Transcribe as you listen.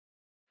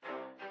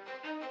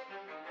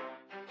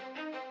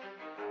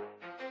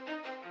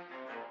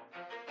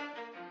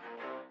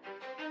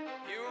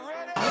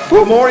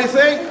One more, you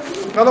think?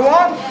 Another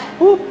one?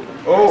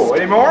 Oh,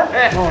 any more?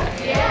 More.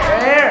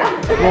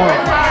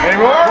 Any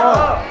more?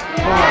 Yeah.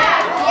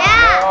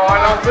 Oh, I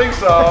don't think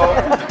so.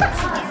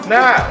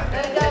 Now,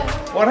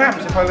 what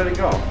happens if I let it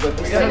go?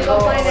 It's gonna go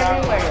flying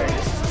everywhere.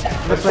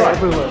 Let's play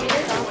everywhere.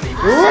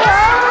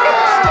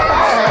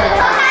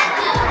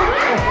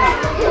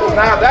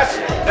 Now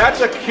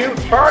that's a cute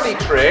party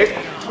trick.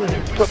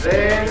 Then put this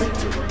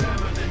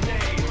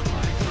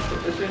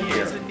in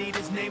here.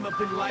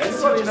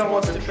 Anybody know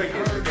what the trick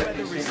is to get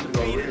these things to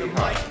go really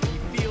high?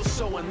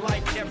 So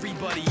unlike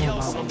everybody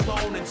else,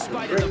 alone in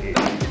spite of the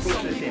fact that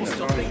some people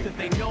still think that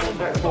they know him.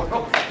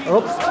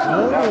 Oops.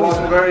 That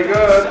wasn't very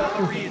good.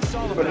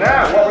 But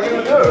now what we're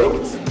going to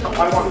do, I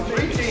want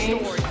 3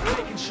 teams,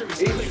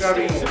 each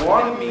having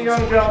 1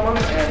 young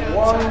gentleman and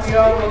 1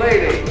 young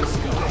lady.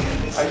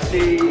 I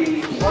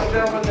see 1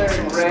 gentleman there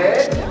in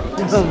red.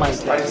 Oh my I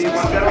God. see 1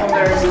 gentleman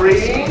there in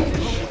green.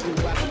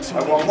 I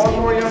want 1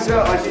 more young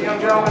gentleman. I see young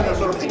gentleman in a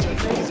sort of pinky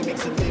thing.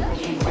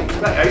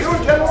 Are you a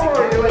gentleman or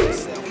are you a lady?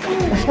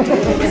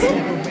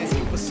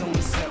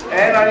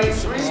 And I need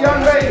 3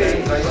 young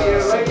ladies. I see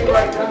a lady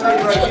right here.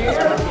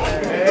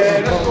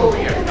 And let's go over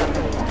here.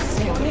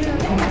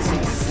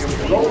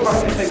 Go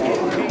behind the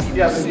table.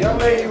 Yes, the young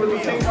lady with the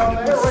thing on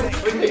there, right?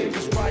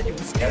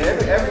 And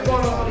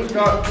everyone has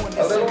got a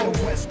little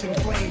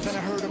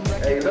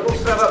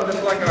setup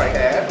just like I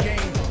had.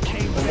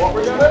 And what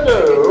we're gonna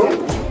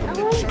do,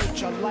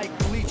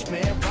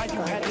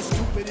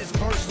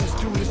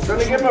 we're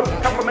gonna give them a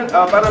couple of minutes,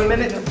 about a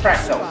minute to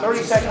practice,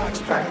 30 seconds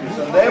to practice,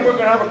 and then we're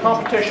gonna have a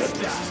competition.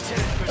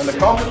 And the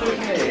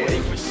competition is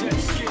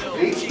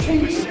each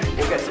team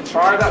will get to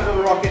fire that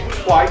little rocket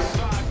twice,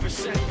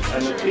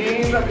 and the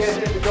team that gets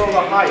it to go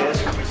the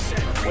highest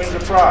wins the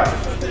prize.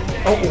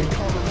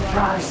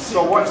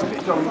 So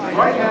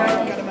right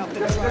now,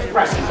 just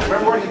practice.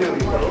 Remember what you do. You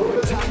put a little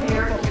bit in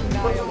here,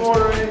 put some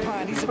water in it,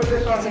 you put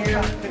this on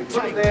here, you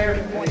put it there,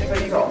 and it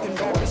takes off.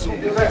 So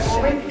you do that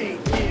for me?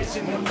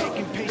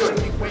 Good.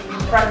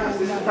 Practice,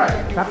 this is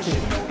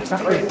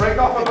practice. Break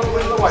off a little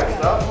bit of the white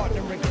stuff.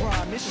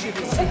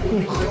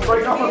 Just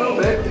break off a little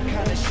bit.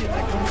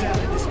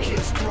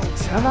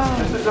 Come on.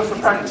 This is just a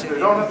practice. You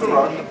don't have to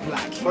rush.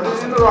 Put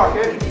it in the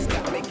rocket.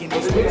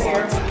 Put it in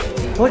here.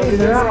 Put it in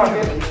the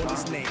rocket.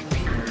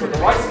 Put the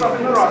white stuff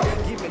in the rocket.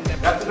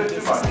 That's a bit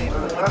too much. Put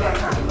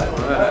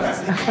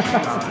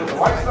the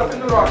white stuff in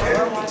the rocket.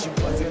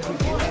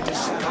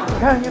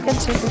 Yeah, you can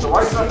see Put it. the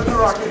white stuff in the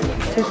rocket.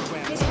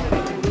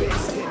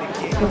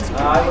 I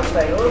would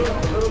say a little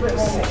bit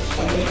more.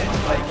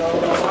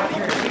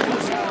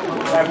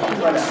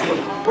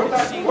 Put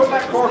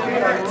that cork in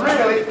and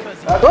really,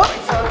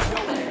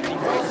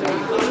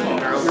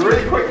 you're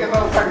really quick in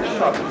those type of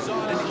shots.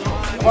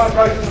 Come on,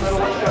 guys, in the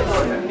middle.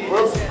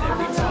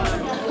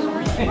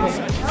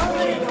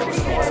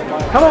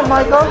 Come on,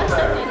 Michael.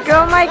 Go,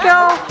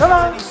 Michael. Come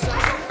on.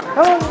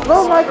 Come on. Go,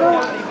 Michael.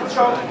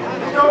 Go.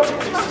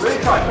 Really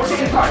tight. Push it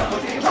in tight.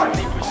 Push it in tight.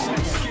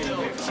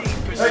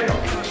 There you go.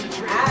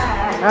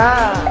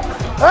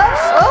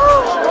 Oh.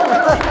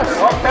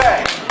 Okay.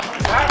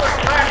 That was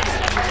practice.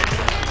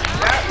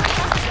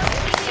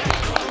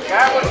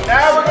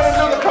 Now we're going to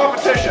do the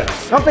competition.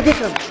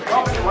 Competition.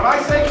 When I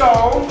say go,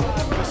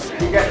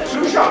 you get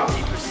 2 shots.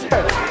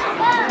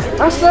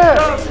 Faster.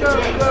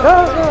 Go.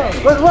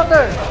 With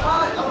water.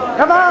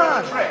 Come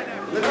on.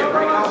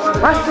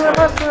 Faster.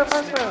 Faster.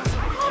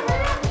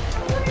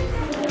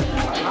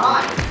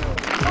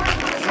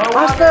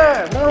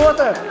 More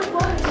water.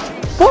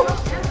 Whoop.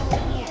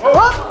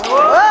 Whoop.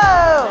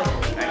 Whoa.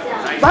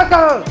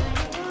 Michael.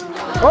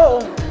 Oh.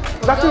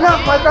 That's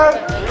enough, Michael.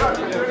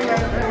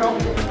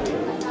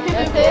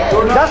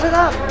 That's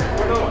enough.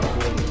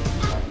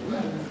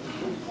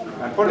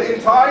 And put it in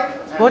tight.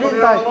 And Put it on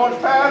tight. the launch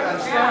pad and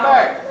stand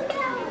back.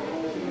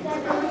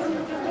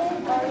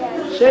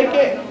 Shake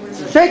it.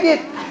 Shake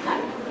it.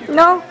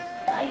 No.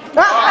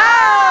 Ah.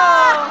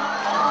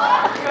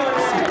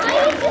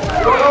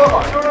 Do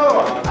another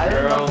one. I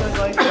didn't know it was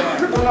like that.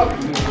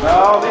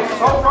 No,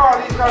 so far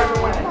these guys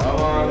are winning. Come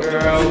on, girls.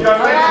 Good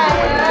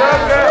job,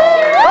 girls.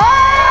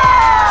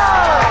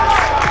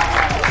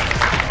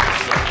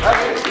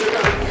 That's it.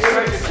 You're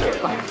making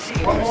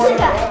 2. One more.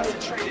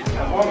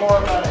 And one more.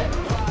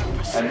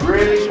 And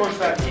really push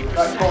that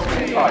cork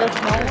in tight.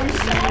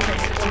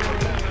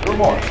 2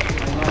 more.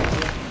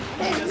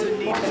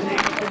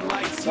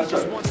 That's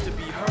it.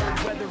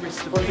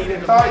 Push it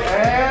in tight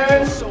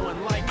and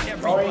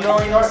going. No.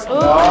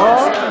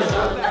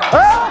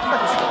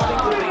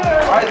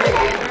 I think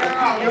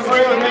you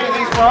agree with me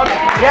these fun?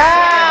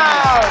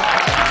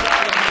 Yeah.